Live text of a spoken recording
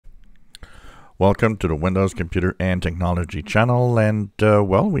Welcome to the Windows Computer and Technology channel, and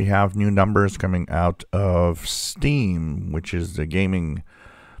well, we have new numbers coming out of Steam, which is the gaming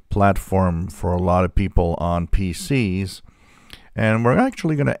platform for a lot of people on PCs, and we're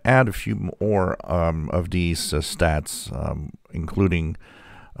actually going to add a few more of these stats, including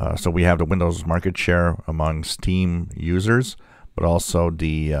so we have the Windows market share among Steam users, but also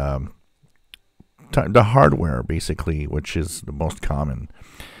the hardware, basically, which is the most common.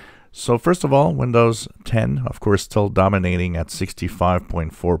 So first of all, Windows 10, of course, still dominating at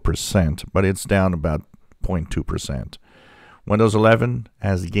 65.4%, but it's down about 0.2%. Windows 11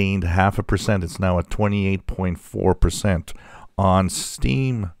 has gained 0.5%. It's now at 28.4% on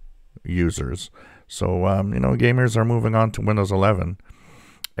Steam users. So, gamers are moving on to Windows 11,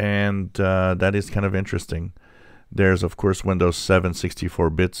 and that is kind of interesting. There's, of course, Windows 7 64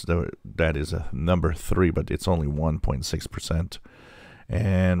 bits. That is a number 3, but it's only 1.6%.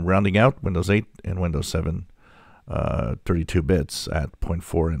 And rounding out, Windows 8 and Windows 7, 32 bits at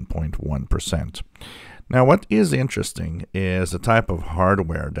 0.4 and 0.1%. Now, what is interesting is the type of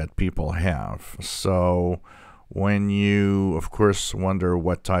hardware that people have. So when you, of course, wonder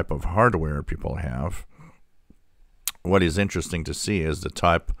what type of hardware people have, what is interesting to see is the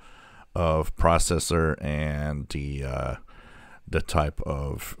type of processor and the type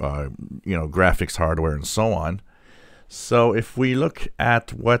of graphics hardware and so on. So if we look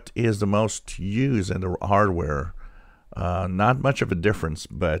at what is the most used in the hardware, not much of a difference,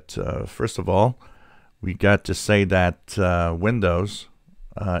 but first of all, we got to say that Windows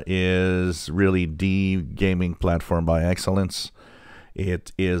is really the gaming platform by excellence.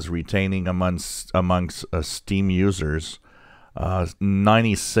 It is retaining amongst Steam users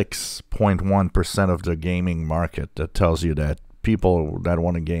 96.1% of the gaming market. That tells you that people that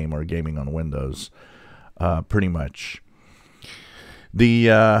want to game are gaming on Windows. Pretty much.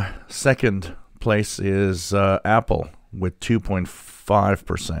 The second place is Apple with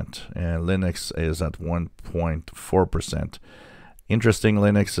 2.5%, and Linux is at 1.4%. Interesting,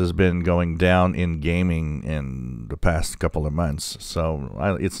 Linux has been going down in gaming in the past couple of months,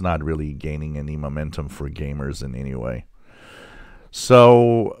 so it's not really gaining any momentum for gamers in any way.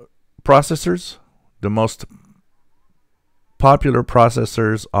 So, processors, the most popular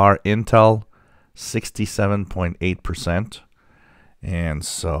processors are Intel, 67.8%, and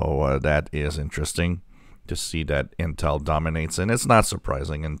so that is interesting to see that Intel dominates, and it's not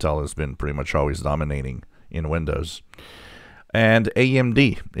surprising. Intel has been pretty much always dominating in Windows. And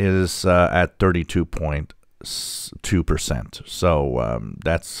AMD is at 32.2%, so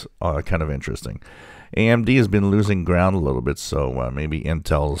that's kind of interesting. AMD has been losing ground a little bit, so maybe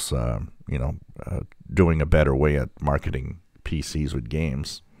Intel's doing a better way at marketing PCs with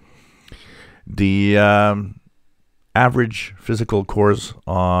games. The average physical cores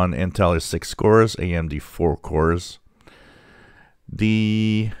on Intel is 6 cores, AMD 4 cores.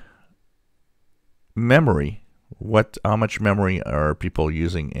 The memory, how much memory are people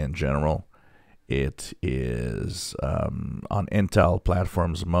using in general? It is on Intel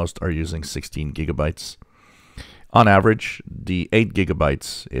platforms, most are using 16 gigabytes. On average, the 8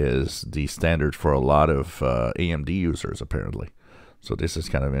 gigabytes is the standard for a lot of AMD users, apparently. So this is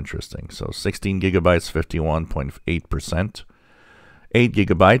kind of interesting. So 16 gigabytes, 51.8%. 8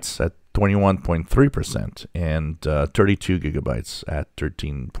 gigabytes at 21.3%. And 32 gigabytes at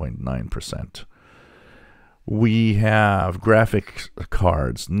 13.9%. We have graphics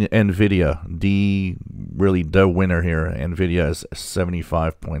cards. NVIDIA, really the winner here. NVIDIA is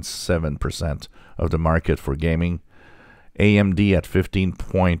 75.7% of the market for gaming. AMD at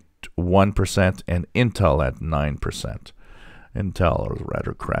 15.1% and Intel at 9%. Intel is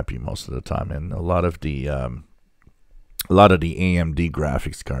rather crappy most of the time, and a lot of the AMD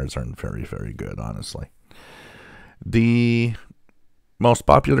graphics cards aren't very, very good, honestly. The most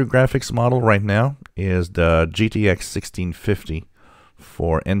popular graphics model right now is the GTX 1650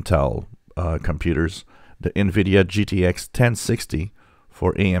 for Intel computers, the NVIDIA GTX 1060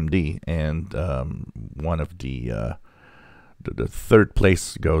 for AMD, and one of the third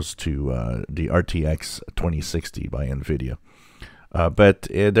place goes to the RTX 2060 by NVIDIA. But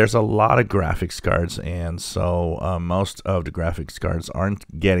there's a lot of graphics cards, and so most of the graphics cards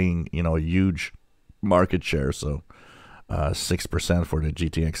aren't getting a huge market share. So 6% for the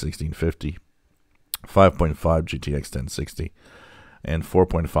GTX 1650, 5.5 GTX 1060, and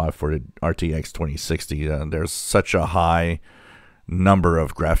 4.5 for the RTX 2060. There's such a high number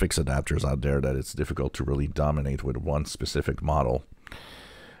of graphics adapters out there that it's difficult to really dominate with one specific model.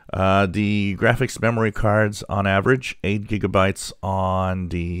 The graphics memory cards, on average, 8 gigabytes on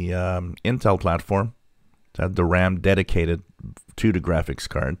the Intel platform. That the RAM dedicated to the graphics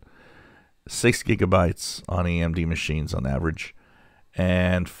card. 6 gigabytes on AMD machines on average,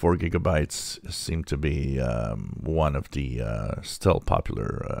 and 4 gigabytes seem to be one of the still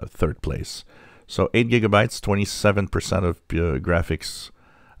popular third place. So 8 gigabytes, 27% of graphics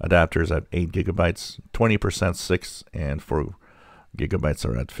adapters have 8 gigabytes, 20% 6, and 4 gigabytes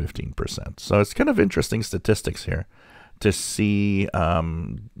are at 15%. So it's kind of interesting statistics here to see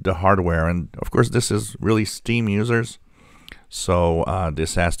the hardware. And of course, this is really Steam users. So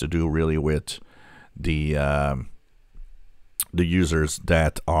this has to do really with the users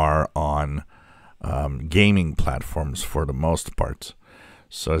that are on gaming platforms for the most part.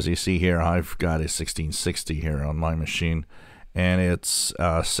 So as you see here, I've got a 1660 here on my machine, and it's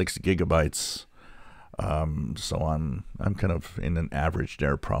 6 gigabytes. So I'm kind of in an average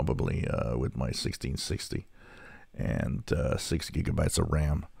there probably with my 1660, and 6 gigabytes of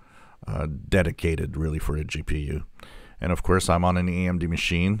RAM dedicated really for the GPU. And of course, I'm on an AMD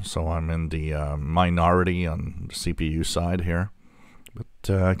machine, so I'm in the minority on the CPU side here. But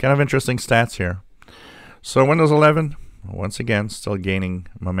kind of interesting stats here. So Windows 11, once again, still gaining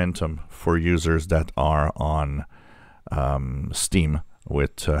momentum for users that are on Steam,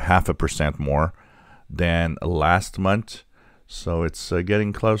 with 0.5% more than last month. So it's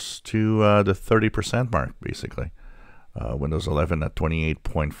getting close to the 30% mark, basically. Windows 11 at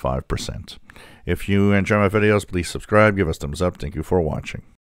 28.5%. If you enjoy my videos, please subscribe, give us thumbs up. Thank you for watching.